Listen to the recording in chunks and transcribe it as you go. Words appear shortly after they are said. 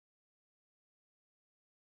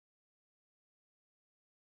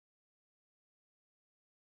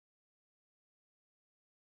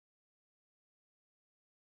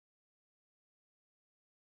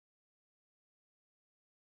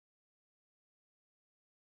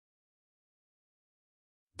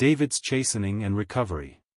David's Chastening and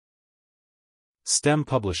Recovery. Stem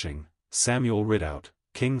Publishing, Samuel Ridout,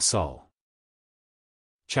 King Saul.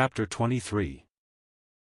 Chapter 23.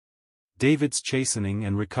 David's Chastening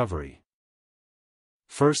and Recovery.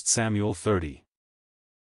 1 Samuel 30.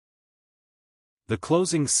 The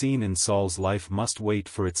closing scene in Saul's life must wait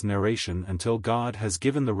for its narration until God has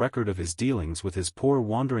given the record of his dealings with his poor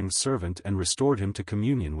wandering servant and restored him to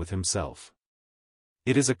communion with himself.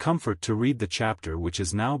 It is a comfort to read the chapter which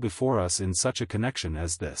is now before us in such a connection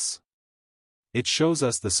as this. It shows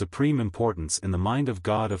us the supreme importance in the mind of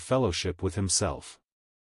God of fellowship with himself.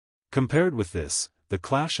 Compared with this, the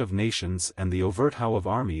clash of nations and the overt how of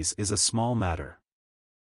armies is a small matter.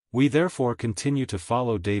 We therefore continue to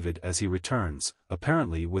follow David as he returns,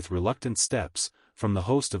 apparently with reluctant steps, from the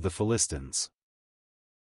host of the Philistines.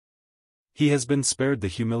 He has been spared the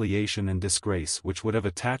humiliation and disgrace which would have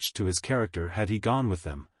attached to his character had he gone with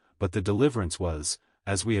them, but the deliverance was,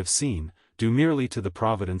 as we have seen, due merely to the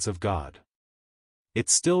providence of God. It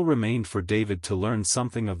still remained for David to learn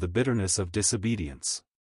something of the bitterness of disobedience.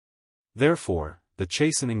 Therefore, the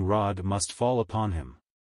chastening rod must fall upon him.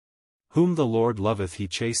 Whom the Lord loveth he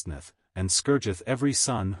chasteneth, and scourgeth every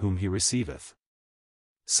son whom he receiveth.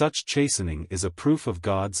 Such chastening is a proof of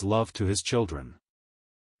God's love to his children.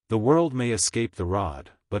 The world may escape the rod,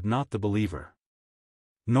 but not the believer.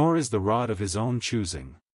 Nor is the rod of his own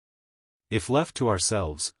choosing. If left to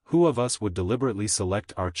ourselves, who of us would deliberately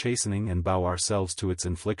select our chastening and bow ourselves to its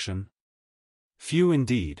infliction? Few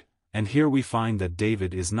indeed. And here we find that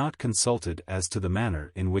David is not consulted as to the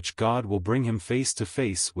manner in which God will bring him face to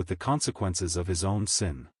face with the consequences of his own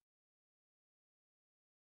sin.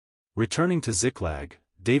 Returning to Ziklag,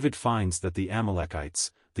 David finds that the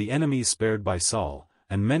Amalekites, the enemies spared by Saul,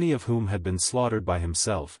 and many of whom had been slaughtered by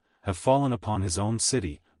himself, have fallen upon his own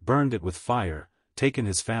city, burned it with fire, taken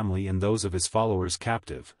his family and those of his followers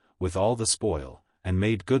captive, with all the spoil, and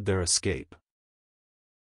made good their escape.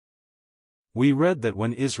 We read that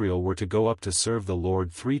when Israel were to go up to serve the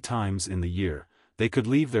Lord 3 times in the year, they could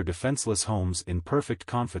leave their defenseless homes in perfect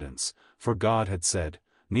confidence, for God had said,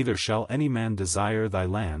 "Neither shall any man desire thy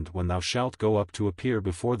land when thou shalt go up to appear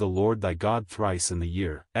before the Lord thy God thrice in the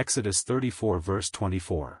year." Exodus 34 verse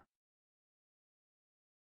 24.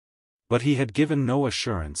 But he had given no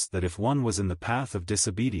assurance that if one was in the path of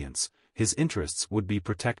disobedience, his interests would be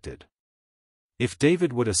protected. If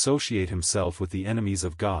David would associate himself with the enemies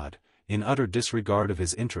of God, in utter disregard of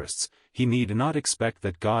his interests, he need not expect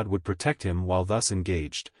that God would protect him while thus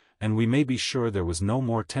engaged, and we may be sure there was no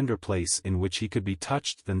more tender place in which he could be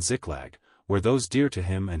touched than Ziklag, where those dear to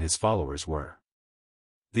him and his followers were.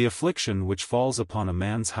 The affliction which falls upon a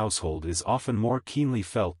man's household is often more keenly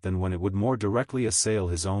felt than when it would more directly assail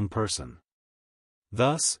his own person.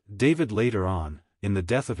 Thus, David later on, in the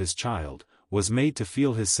death of his child, was made to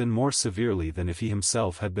feel his sin more severely than if he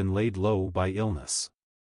himself had been laid low by illness.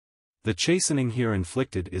 The chastening here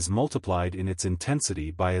inflicted is multiplied in its intensity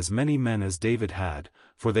by as many men as David had,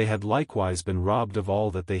 for they had likewise been robbed of all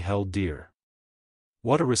that they held dear.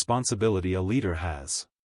 What a responsibility a leader has!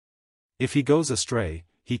 If he goes astray,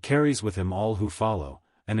 he carries with him all who follow,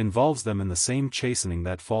 and involves them in the same chastening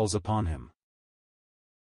that falls upon him.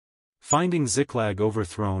 Finding Ziklag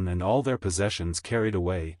overthrown and all their possessions carried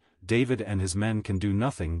away, David and his men can do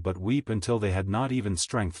nothing but weep until they had not even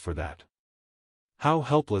strength for that. How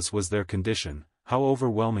helpless was their condition, how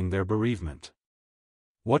overwhelming their bereavement.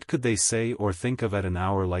 What could they say or think of at an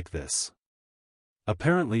hour like this?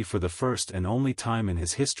 Apparently for the first and only time in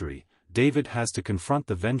his history, David has to confront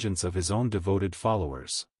the vengeance of his own devoted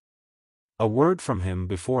followers. A word from him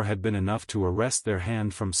before had been enough to arrest their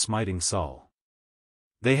hand from smiting Saul.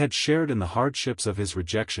 They had shared in the hardships of his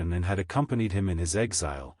rejection and had accompanied him in his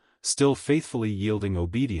exile, still faithfully yielding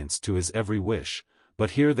obedience to his every wish,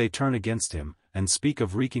 but here they turn against him, and speak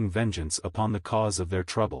of wreaking vengeance upon the cause of their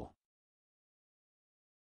trouble.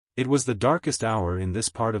 It was the darkest hour in this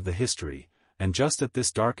part of the history, and just at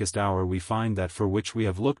this darkest hour we find that for which we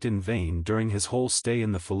have looked in vain during his whole stay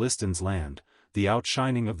in the Philistines' land, the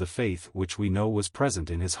outshining of the faith which we know was present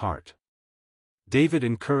in his heart. David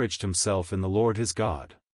encouraged himself in the Lord his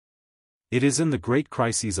God. It is in the great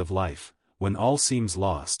crises of life, when all seems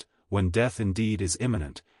lost, when death indeed is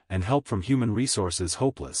imminent, and help from human resources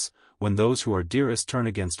hopeless, when those who are dearest turn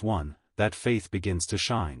against one, that faith begins to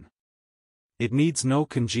shine. It needs no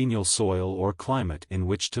congenial soil or climate in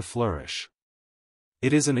which to flourish.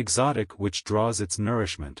 It is an exotic which draws its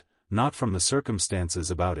nourishment, not from the circumstances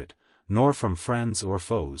about it, nor from friends or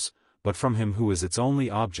foes, but from him who is its only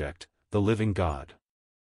object, the living God.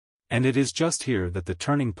 And it is just here that the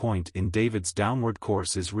turning point in David's downward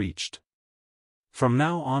course is reached. From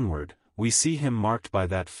now onward, we see him marked by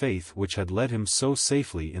that faith which had led him so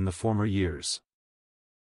safely in the former years.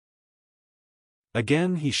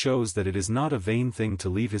 Again he shows that it is not a vain thing to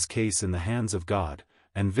leave his case in the hands of God,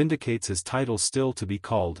 and vindicates his title still to be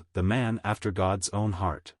called the man after God's own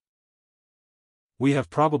heart. We have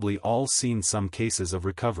probably all seen some cases of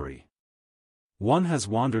recovery. One has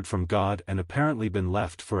wandered from God and apparently been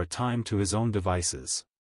left for a time to his own devices.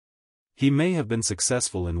 He may have been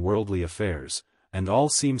successful in worldly affairs, and all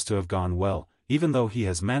seems to have gone well, even though he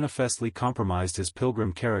has manifestly compromised his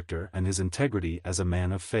pilgrim character and his integrity as a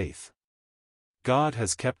man of faith. God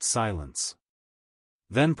has kept silence.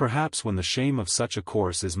 Then perhaps when the shame of such a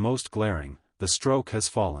course is most glaring, the stroke has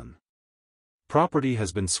fallen. Property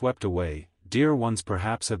has been swept away, dear ones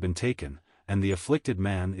perhaps have been taken, and the afflicted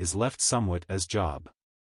man is left somewhat as Job.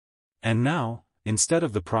 And now, instead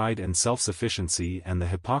of the pride and self-sufficiency and the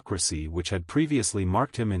hypocrisy which had previously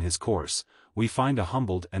marked him in his course, we find a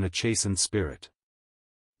humbled and a chastened spirit.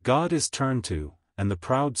 God is turned to, and the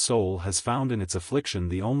proud soul has found in its affliction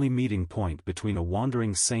the only meeting point between a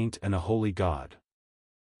wandering saint and a holy God.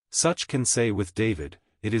 Such can say with David,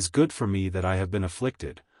 "It is good for me that I have been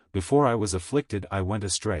afflicted, before I was afflicted I went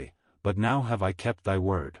astray, but now have I kept thy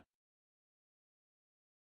word."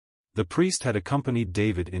 The priest had accompanied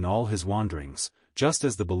David in all his wanderings, just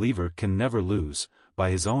as the believer can never lose,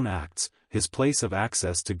 by his own acts, his place of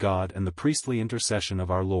access to God and the priestly intercession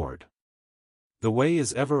of our Lord. The way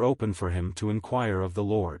is ever open for him to inquire of the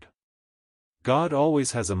Lord. God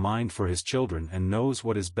always has a mind for his children and knows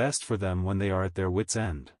what is best for them when they are at their wits'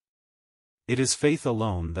 end. It is faith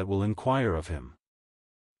alone that will inquire of him.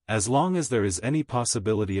 As long as there is any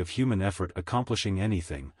possibility of human effort accomplishing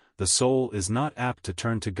anything, the soul is not apt to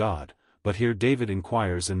turn to God, but here David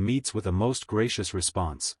inquires and meets with a most gracious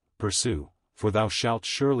response, "Pursue, for thou shalt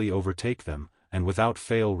surely overtake them, and without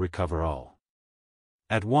fail recover all."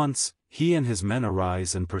 At once, he and his men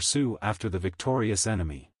arise and pursue after the victorious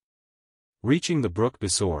enemy. Reaching the brook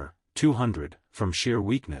Besor, 200, from sheer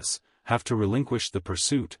weakness, have to relinquish the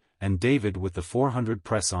pursuit, and David with the 400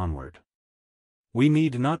 press onward. We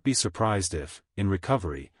need not be surprised if, in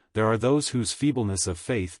recovery, there are those whose feebleness of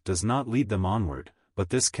faith does not lead them onward, but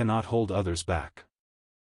this cannot hold others back.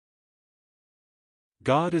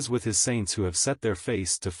 God is with his saints who have set their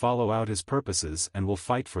face to follow out his purposes and will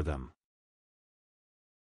fight for them.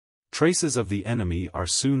 Traces of the enemy are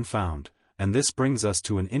soon found, and this brings us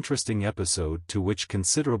to an interesting episode to which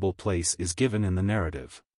considerable place is given in the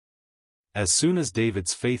narrative. As soon as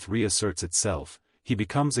David's faith reasserts itself, he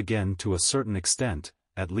becomes again to a certain extent,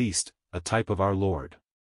 at least, a type of our Lord.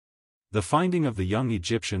 The finding of the young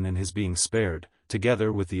Egyptian and his being spared,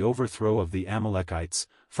 together with the overthrow of the Amalekites,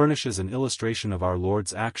 furnishes an illustration of our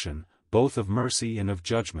Lord's action, both of mercy and of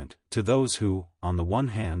judgment, to those who, on the one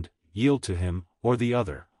hand, yield to him, or the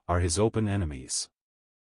other, are his open enemies.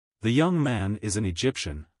 The young man is an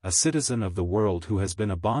Egyptian, a citizen of the world who has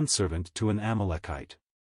been a bondservant to an Amalekite.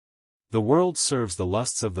 The world serves the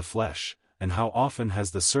lusts of the flesh, and how often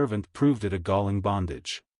has the servant proved it a galling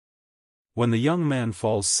bondage. When the young man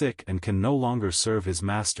falls sick and can no longer serve his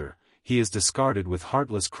master, he is discarded with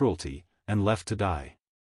heartless cruelty, and left to die.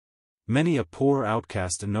 Many a poor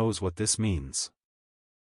outcast knows what this means.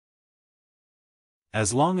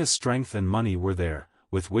 As long as strength and money were there,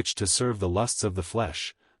 with which to serve the lusts of the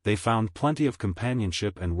flesh, they found plenty of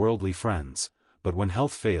companionship and worldly friends, but when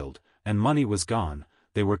health failed, and money was gone,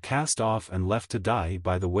 they were cast off and left to die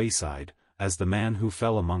by the wayside, as the man who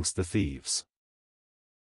fell amongst the thieves.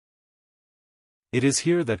 It is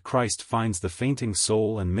here that Christ finds the fainting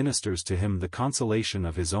soul and ministers to him the consolation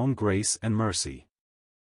of his own grace and mercy.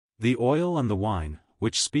 The oil and the wine,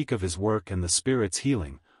 which speak of his work and the Spirit's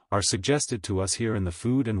healing, are suggested to us here in the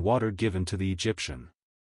food and water given to the Egyptian.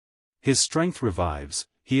 His strength revives,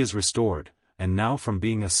 he is restored, and now from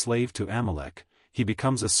being a slave to Amalek, he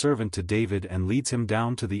becomes a servant to David and leads him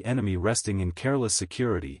down to the enemy resting in careless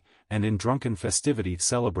security, and in drunken festivity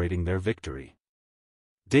celebrating their victory.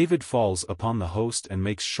 David falls upon the host and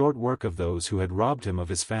makes short work of those who had robbed him of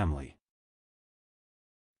his family.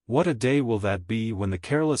 What a day will that be when the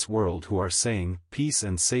careless world who are saying, "peace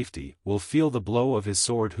and safety," will feel the blow of his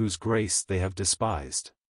sword whose grace they have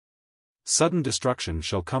despised. Sudden destruction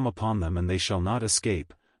shall come upon them and they shall not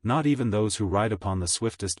escape, not even those who ride upon the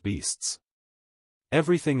swiftest beasts.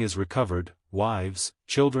 Everything is recovered, wives,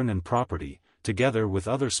 children and property, together with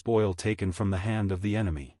other spoil taken from the hand of the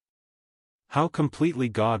enemy. How completely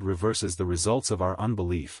God reverses the results of our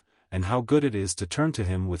unbelief, and how good it is to turn to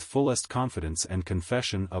him with fullest confidence and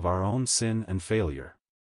confession of our own sin and failure.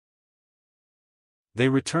 They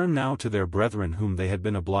return now to their brethren whom they had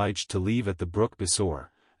been obliged to leave at the brook Besor,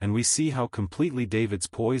 and we see how completely David's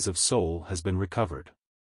poise of soul has been recovered.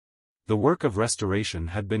 The work of restoration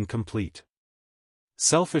had been complete.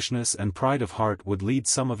 Selfishness and pride of heart would lead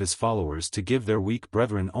some of his followers to give their weak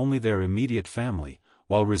brethren only their immediate family,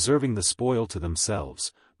 while reserving the spoil to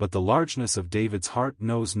themselves, but the largeness of David's heart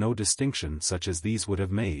knows no distinction such as these would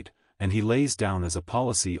have made, and he lays down as a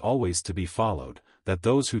policy always to be followed, that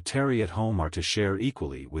those who tarry at home are to share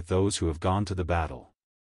equally with those who have gone to the battle.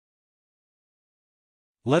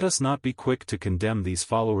 Let us not be quick to condemn these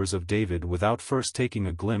followers of David without first taking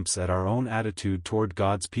a glimpse at our own attitude toward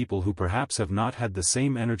God's people who perhaps have not had the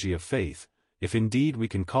same energy of faith, if indeed we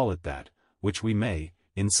can call it that, which we may,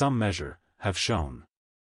 in some measure, have shown.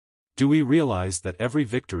 Do we realize that every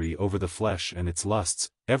victory over the flesh and its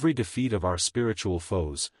lusts, every defeat of our spiritual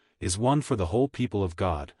foes, is won for the whole people of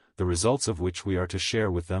God, the results of which we are to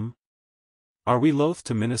share with them? Are we loath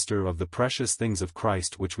to minister of the precious things of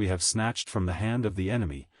Christ which we have snatched from the hand of the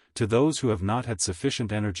enemy, to those who have not had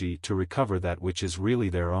sufficient energy to recover that which is really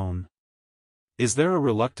their own? Is there a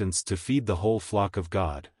reluctance to feed the whole flock of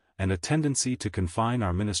God, and a tendency to confine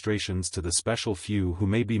our ministrations to the special few who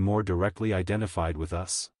may be more directly identified with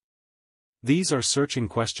us? These are searching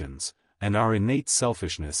questions, and our innate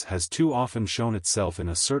selfishness has too often shown itself in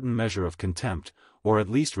a certain measure of contempt, or at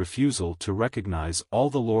least refusal to recognize all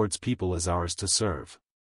the Lord's people as ours to serve.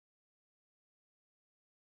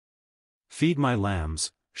 Feed my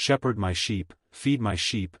lambs, shepherd my sheep, feed my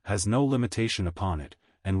sheep has no limitation upon it,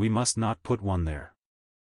 and we must not put one there.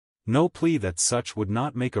 No plea that such would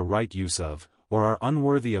not make a right use of, or are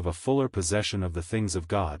unworthy of a fuller possession of the things of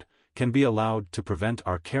God, can be allowed to prevent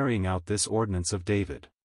our carrying out this ordinance of David.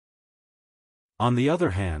 On the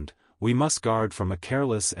other hand, we must guard from a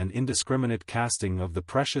careless and indiscriminate casting of the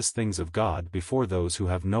precious things of God before those who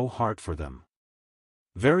have no heart for them.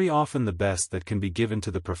 Very often the best that can be given to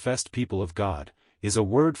the professed people of God, is a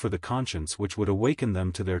word for the conscience which would awaken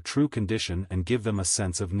them to their true condition and give them a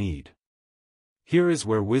sense of need. Here is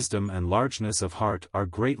where wisdom and largeness of heart are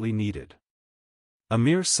greatly needed. A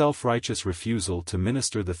mere self-righteous refusal to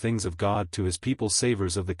minister the things of God to his people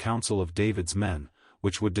savors of the counsel of David's men,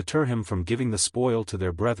 which would deter him from giving the spoil to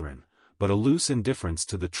their brethren, but a loose indifference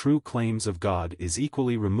to the true claims of God is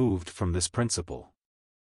equally removed from this principle.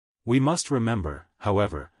 We must remember,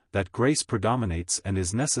 however, that grace predominates and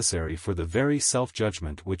is necessary for the very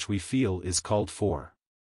self-judgment which we feel is called for.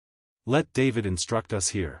 Let David instruct us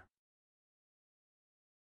here.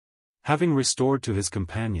 Having restored to his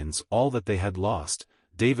companions all that they had lost,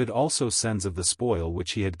 David also sends of the spoil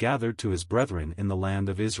which he had gathered to his brethren in the land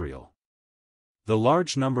of Israel. The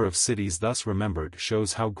large number of cities thus remembered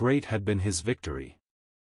shows how great had been his victory.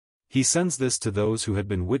 He sends this to those who had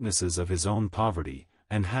been witnesses of his own poverty,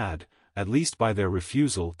 and had, at least by their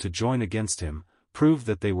refusal to join against him, proved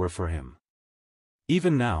that they were for him.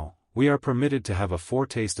 Even now, we are permitted to have a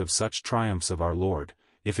foretaste of such triumphs of our Lord,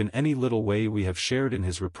 if in any little way we have shared in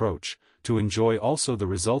his reproach, to enjoy also the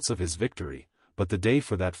results of his victory, but the day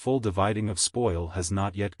for that full dividing of spoil has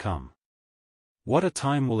not yet come. What a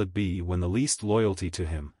time will it be when the least loyalty to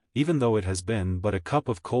him, even though it has been but a cup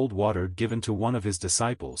of cold water given to one of his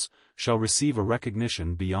disciples, shall receive a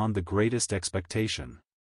recognition beyond the greatest expectation.